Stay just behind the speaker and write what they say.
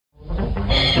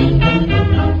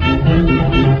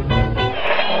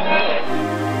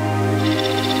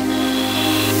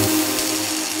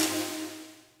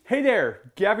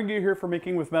there, Gavin here for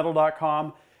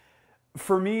makingwithmetal.com.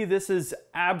 For me, this is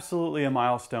absolutely a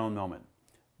milestone moment.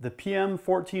 The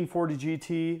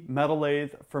PM-1440GT metal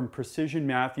lathe from Precision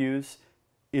Matthews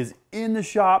is in the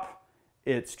shop,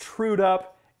 it's trued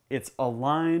up, it's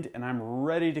aligned, and I'm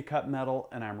ready to cut metal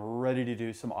and I'm ready to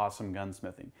do some awesome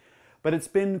gunsmithing. But it's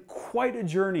been quite a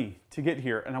journey to get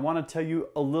here, and I want to tell you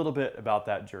a little bit about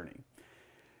that journey.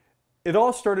 It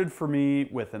all started for me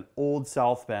with an old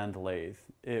South Bend lathe.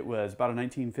 It was about a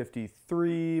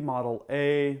 1953 Model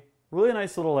A, really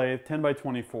nice little lathe, 10 by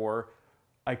 24.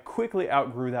 I quickly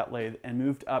outgrew that lathe and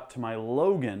moved up to my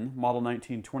Logan Model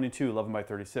 1922 11 by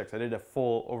 36. I did a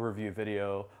full overview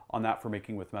video on that for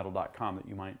makingwithmetal.com that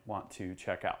you might want to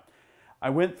check out.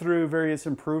 I went through various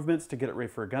improvements to get it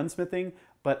ready for gunsmithing,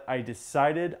 but I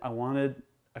decided I wanted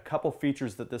a couple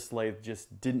features that this lathe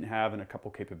just didn't have and a couple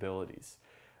capabilities.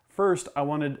 First, I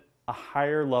wanted a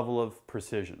higher level of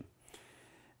precision.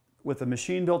 With a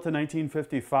machine built in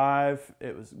 1955,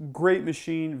 it was a great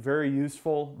machine, very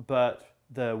useful, but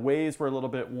the ways were a little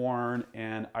bit worn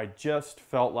and I just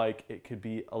felt like it could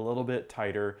be a little bit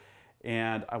tighter,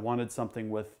 and I wanted something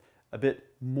with a bit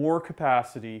more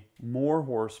capacity, more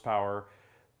horsepower,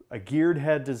 a geared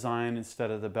head design instead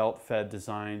of the belt-fed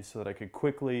design so that I could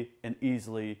quickly and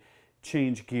easily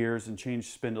change gears and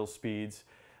change spindle speeds.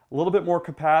 A little bit more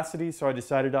capacity, so I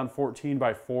decided on 14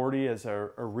 by 40 as a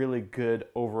really good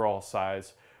overall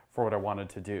size for what I wanted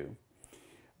to do.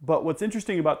 But what's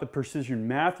interesting about the Precision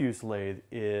Matthews lathe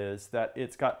is that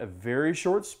it's got a very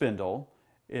short spindle.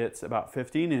 It's about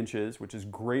 15 inches, which is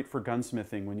great for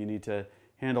gunsmithing when you need to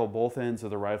handle both ends of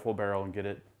the rifle barrel and get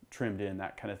it trimmed in,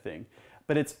 that kind of thing.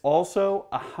 But it's also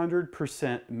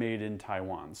 100% made in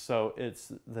Taiwan, so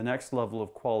it's the next level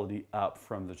of quality up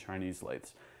from the Chinese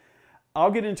lathes.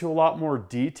 I'll get into a lot more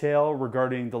detail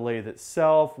regarding the lathe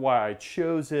itself, why I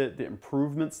chose it, the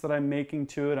improvements that I'm making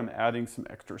to it. I'm adding some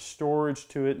extra storage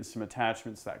to it and some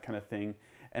attachments, that kind of thing.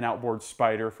 An outboard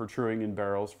spider for truing in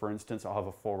barrels, for instance. I'll have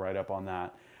a full write-up on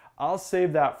that. I'll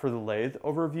save that for the lathe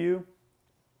overview.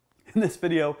 In this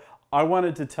video, I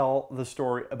wanted to tell the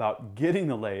story about getting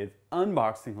the lathe,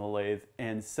 unboxing the lathe,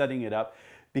 and setting it up,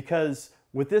 because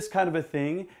with this kind of a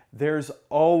thing, there's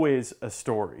always a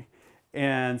story.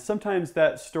 And sometimes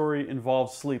that story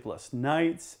involves sleepless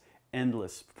nights,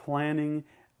 endless planning,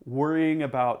 worrying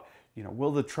about,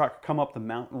 will the truck come up the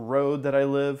mountain road that I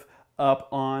live up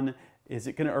on? Is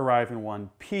it going to arrive in one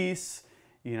piece?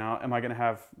 Am I going to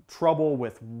have trouble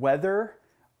with weather?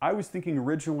 I was thinking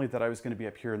originally that I was going to be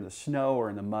up here in the snow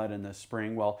or in the mud in the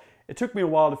spring. Well, it took me a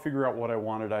while to figure out what I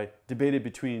wanted. I debated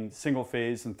between single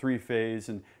phase and three phase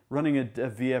and running a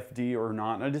VFD or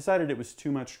not. And I decided it was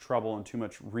too much trouble and too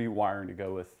much rewiring to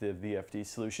go with the VFD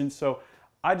solution. So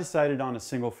I decided on a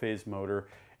single phase motor.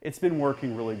 It's been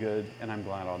working really good and I'm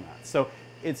glad on that. So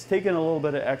it's taken a little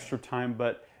bit of extra time,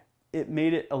 but it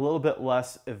made it a little bit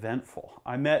less eventful.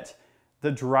 I met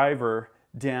the driver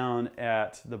down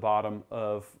at the bottom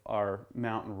of our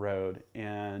mountain road,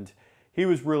 and he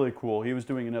was really cool. He was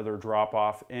doing another drop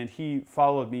off and he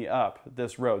followed me up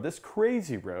this road, this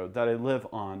crazy road that I live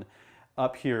on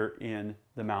up here in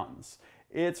the mountains.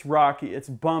 It's rocky, it's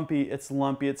bumpy, it's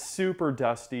lumpy, it's super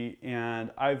dusty,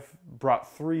 and I've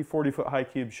brought 3 40-foot high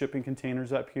cube shipping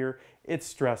containers up here. It's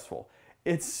stressful.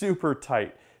 It's super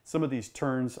tight, some of these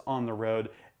turns on the road,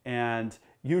 and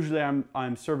usually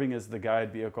I'm serving as the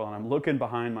guide vehicle and I'm looking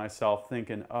behind myself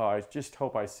thinking, oh, I just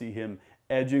hope I see him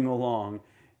edging along,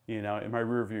 in my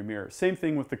rearview mirror. Same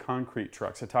thing with the concrete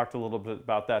trucks. I talked a little bit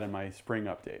about that in my spring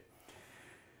update.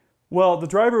 Well, the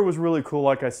driver was really cool,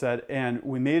 like I said, and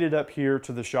we made it up here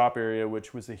to the shop area,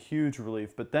 which was a huge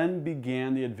relief, but then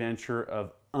began the adventure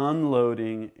of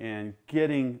unloading and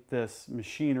getting this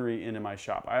machinery into my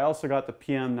shop. I also got the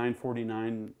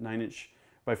PM-949 9-inch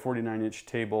by 49-inch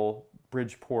table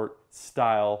Bridgeport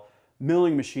style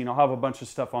milling machine. I'll have a bunch of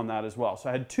stuff on that as well. So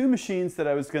I had 2 machines that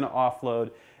I was going to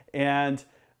offload, and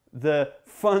the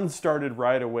fun started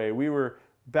right away. We were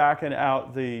backing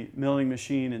out the milling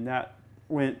machine and that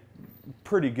went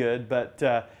pretty good, but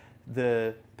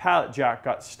the pallet jack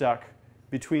got stuck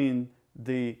between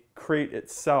the crate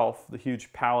itself, the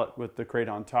huge pallet with the crate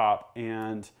on top,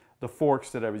 and the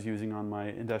forks that I was using on my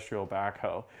industrial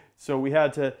backhoe. So we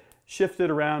had to shift it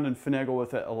around and finagle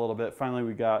with it a little bit. Finally,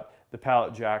 we got the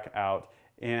pallet jack out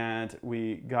and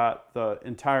we got the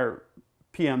entire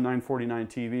PM-949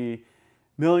 TV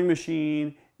milling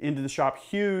machine into the shop.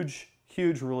 Huge,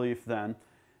 huge relief then.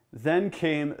 Then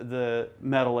came the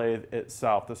metal lathe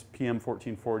itself, this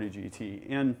PM-1440GT,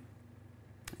 and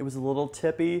it was a little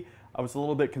tippy. I was a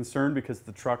little bit concerned because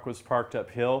the truck was parked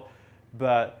uphill,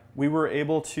 but we were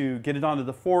able to get it onto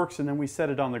the forks, and then we set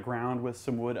it on the ground with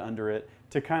some wood under it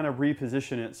to kind of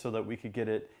reposition it so that we could get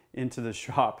it into the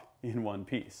shop in one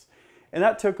piece. And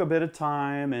that took a bit of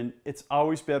time, and it's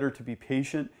always better to be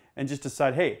patient and just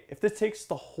decide, hey, if this takes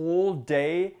the whole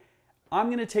day, I'm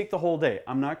gonna take the whole day.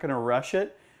 I'm not gonna rush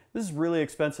it. This is really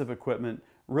expensive equipment,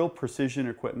 real precision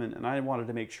equipment, and I wanted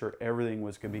to make sure everything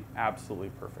was gonna be absolutely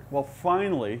perfect. Well,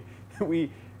 finally,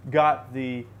 we got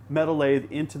the metal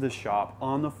lathe into the shop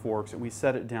on the forks, and we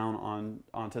set it down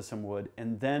onto some wood,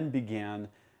 and then began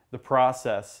the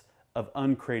process of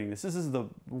uncrating this. This is the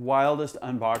wildest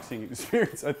unboxing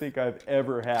experience I think I've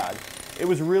ever had. It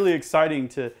was really exciting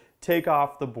to take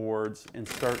off the boards and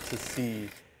start to see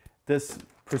this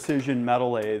precision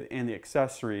metal lathe and the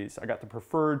accessories. I got the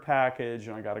preferred package,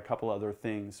 and I got a couple other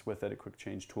things with it, a quick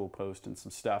change tool post and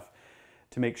some stuff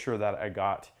to make sure that I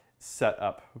got set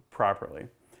up properly.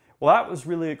 Well, that was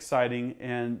really exciting,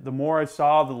 and the more I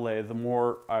saw the lathe, the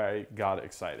more I got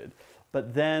excited.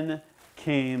 But then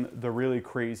came the really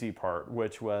crazy part,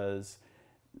 which was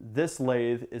this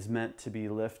lathe is meant to be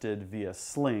lifted via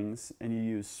slings, and you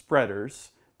use spreaders.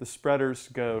 The spreaders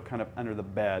go kind of under the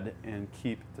bed and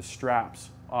keep the straps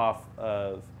off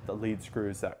of the lead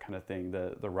screws, that kind of thing,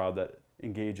 the rod that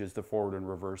engages the forward and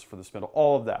reverse for the spindle,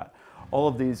 all of that. All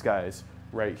of these guys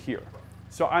right here.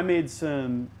 So I made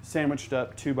some sandwiched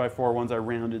up 2x4 ones. I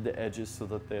rounded the edges so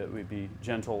that they would be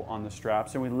gentle on the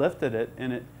straps, and we lifted it,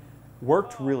 and it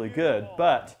worked really good.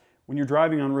 But when you're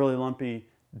driving on really lumpy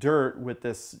dirt with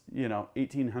this,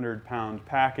 1,800-pound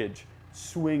package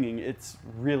swinging, it's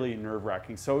really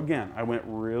nerve-wracking. So again, I went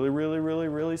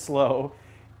really slow,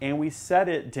 and we set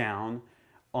it down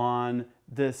on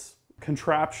this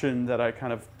contraption that I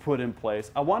kind of put in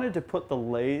place. I wanted to put the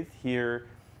lathe here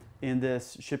in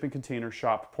this shipping container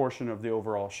shop portion of the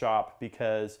overall shop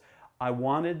because I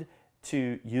wanted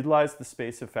to utilize the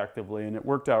space effectively, and it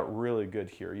worked out really good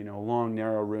here. Long,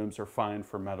 narrow rooms are fine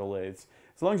for metal lathes,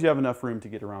 as long as you have enough room to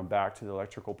get around back to the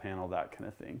electrical panel, that kind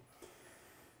of thing.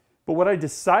 But what I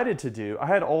decided to do, I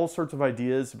had all sorts of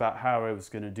ideas about how I was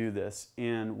going to do this,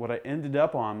 and what I ended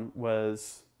up on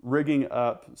was rigging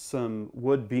up some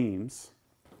wood beams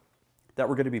that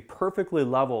were going to be perfectly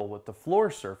level with the floor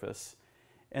surface,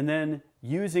 and then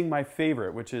using my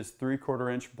favorite, which is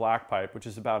 3/4 inch black pipe, which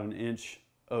is about an inch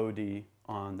OD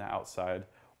on the outside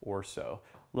or so,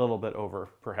 a little bit over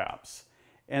perhaps.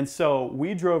 And so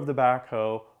we drove the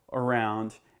backhoe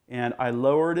around, and I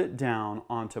lowered it down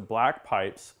onto black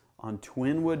pipes on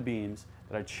twin wood beams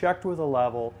that I checked with a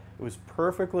level. It was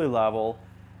perfectly level,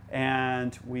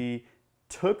 and we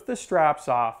took the straps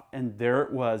off, and there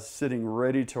it was sitting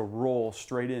ready to roll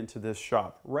straight into this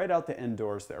shop, right out the end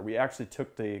doors there. We actually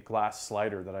took the glass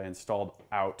slider that I installed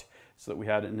out so that we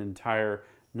had an entire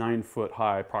 9-foot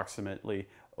high approximately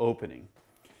opening.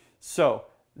 So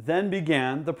then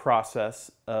began the process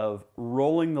of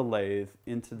rolling the lathe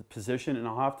into the position, and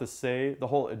I'll have to say the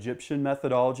whole Egyptian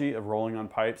methodology of rolling on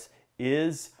pipes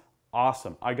is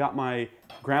awesome. I got my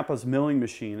grandpa's milling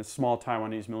machine, a small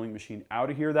Taiwanese milling machine, out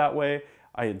of here that way.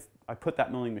 I put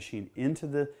that milling machine into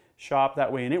the shop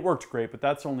that way, and it worked great, but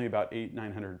that's only about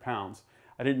 800-900 pounds.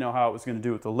 I didn't know how it was going to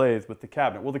do with the lathe with the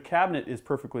cabinet. Well, the cabinet is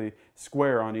perfectly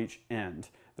square on each end.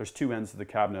 There's two ends of the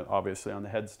cabinet, obviously, on the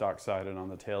headstock side and on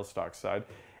the tailstock side.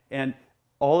 And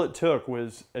all it took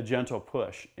was a gentle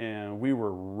push, and we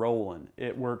were rolling.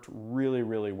 It worked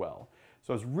really well.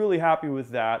 So I was really happy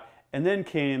with that. And then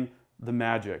came the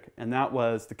magic, and that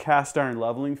was the cast iron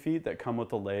leveling feet that come with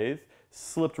the lathe.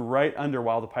 Slipped right under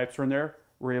while the pipes were in there.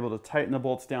 We're able to tighten the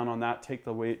bolts down on that, take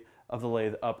the weight of the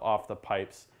lathe up off the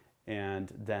pipes,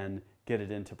 and then get it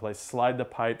into place. Slide the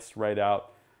pipes right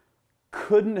out.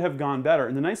 Couldn't have gone better.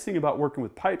 And the nice thing about working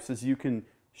with pipes is you can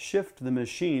shift the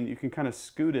machine, you can kind of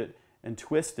scoot it and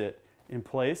twist it in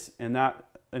place, and that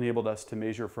enabled us to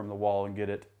measure from the wall and get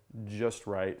it just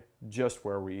right, just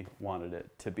where we wanted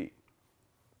it to be.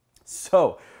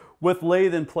 So with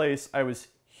lathe in place, I was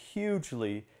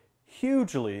hugely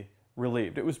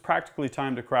relieved. It was practically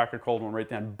time to crack a cold one right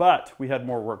then, but we had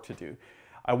more work to do.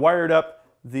 I wired up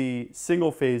the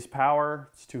single phase power,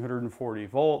 it's 240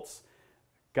 volts,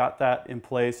 got that in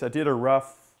place. I did a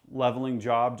rough leveling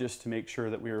job just to make sure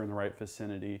that we were in the right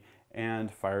vicinity,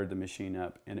 and fired the machine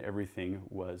up, and everything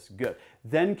was good.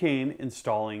 Then came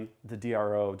installing the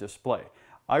DRO display.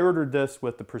 I ordered this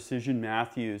with the Precision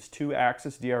Matthews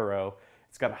 2-axis DRO.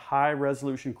 It's got a high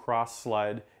resolution cross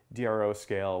slide DRO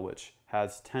scale, which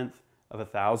has 1/10 of a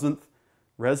thousandth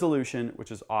resolution,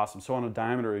 which is awesome. So on a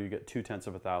diameter, you get 2/10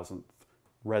 of a thousandth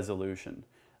resolution.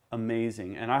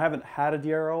 Amazing. And I haven't had a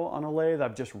DRO on a lathe.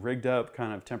 I've just rigged up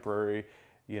kind of temporary,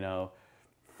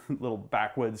 little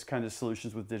backwoods kind of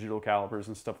solutions with digital calipers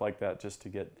and stuff like that just to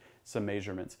get some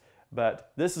measurements.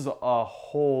 But this is a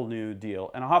whole new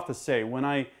deal. And I'll have to say, when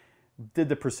I did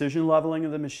the precision leveling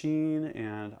of the machine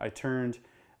and I turned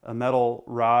a metal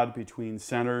rod between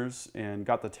centers and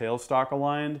got the tailstock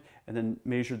aligned and then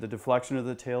measured the deflection of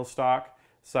the tailstock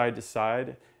side to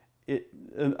side,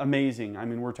 amazing. I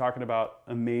mean, we're talking about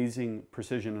amazing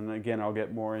precision. And again, I'll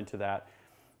get more into that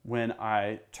when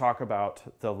I talk about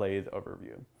the lathe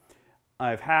overview.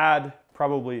 I've had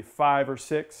probably 5 or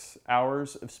 6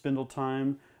 hours of spindle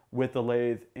time with the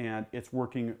lathe, and it's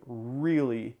working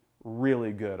really,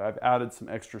 really good. I've added some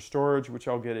extra storage, which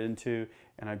I'll get into,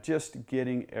 and I'm just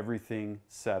getting everything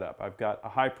set up. I've got a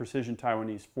high precision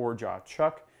Taiwanese 4-jaw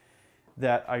chuck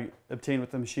that I obtained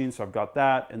with the machine, so I've got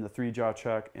that and the 3-jaw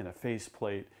chuck and a face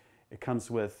plate. It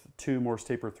comes with 2 Morse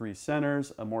Taper 3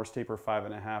 centers, a Morse Taper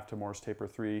 5.5 to Morse Taper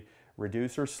 3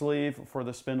 reducer sleeve for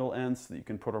the spindle ends so that you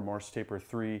can put a Morse Taper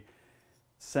 3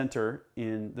 center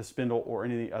in the spindle or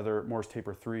any of the other Morse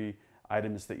Taper 3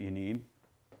 items that you need.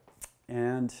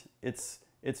 And it's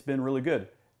been really good.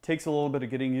 Takes a little bit of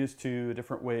getting used to a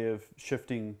different way of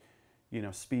shifting, you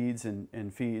know, speeds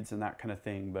and feeds and that kind of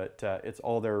thing, but it's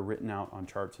all there written out on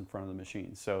charts in front of the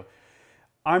machine. So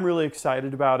I'm really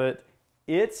excited about it.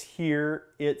 It's here.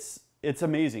 It's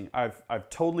amazing. I've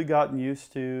totally gotten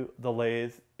used to the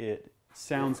lathe. It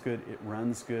sounds good. It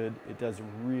runs good. It does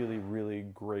really, really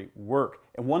great work.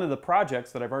 And one of the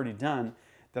projects that I've already done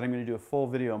that I'm going to do a full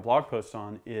video and blog post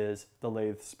on is the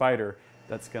lathe spider.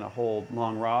 That's going to hold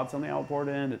long rods on the outboard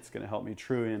end. It's going to help me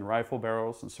true in rifle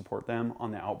barrels and support them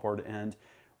on the outboard end.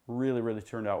 Really, really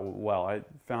turned out well. I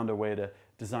found a way to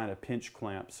design a pinch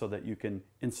clamp so that you can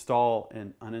install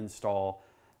and uninstall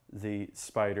the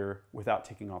spider without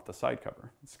taking off the side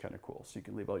cover. It's kind of cool. So you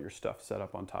can leave all your stuff set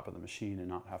up on top of the machine and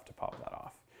not have to pop that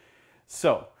off.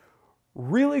 So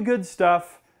really good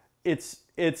stuff. It's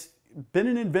been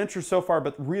an adventure so far,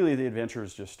 but really the adventure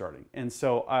is just starting. And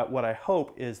so what I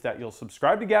hope is that you'll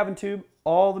subscribe to GavintooB.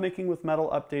 All the Making with Metal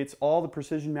updates, all the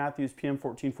Precision Matthews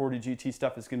PM-1440GT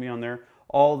stuff is going to be on there.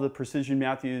 All the Precision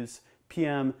Matthews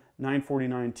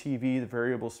PM-949 TV, the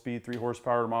variable speed 3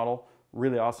 horsepower model,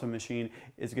 really awesome machine,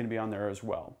 is going to be on there as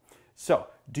well. So,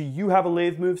 do you have a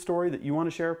lathe move story that you want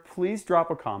to share? Please drop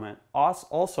a comment.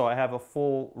 Also, I have a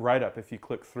full write-up if you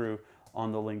click through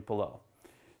on the link below.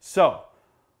 So,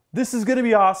 this is going to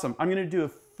be awesome. I'm going to do a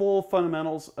full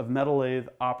fundamentals of metal lathe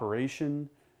operation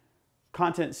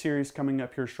content series coming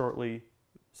up here shortly.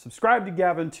 Subscribe to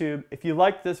GavintooB. If you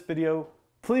liked this video,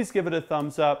 please give it a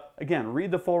thumbs up. Again,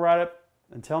 read the full write-up.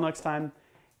 Until next time,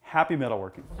 happy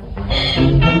metalworking.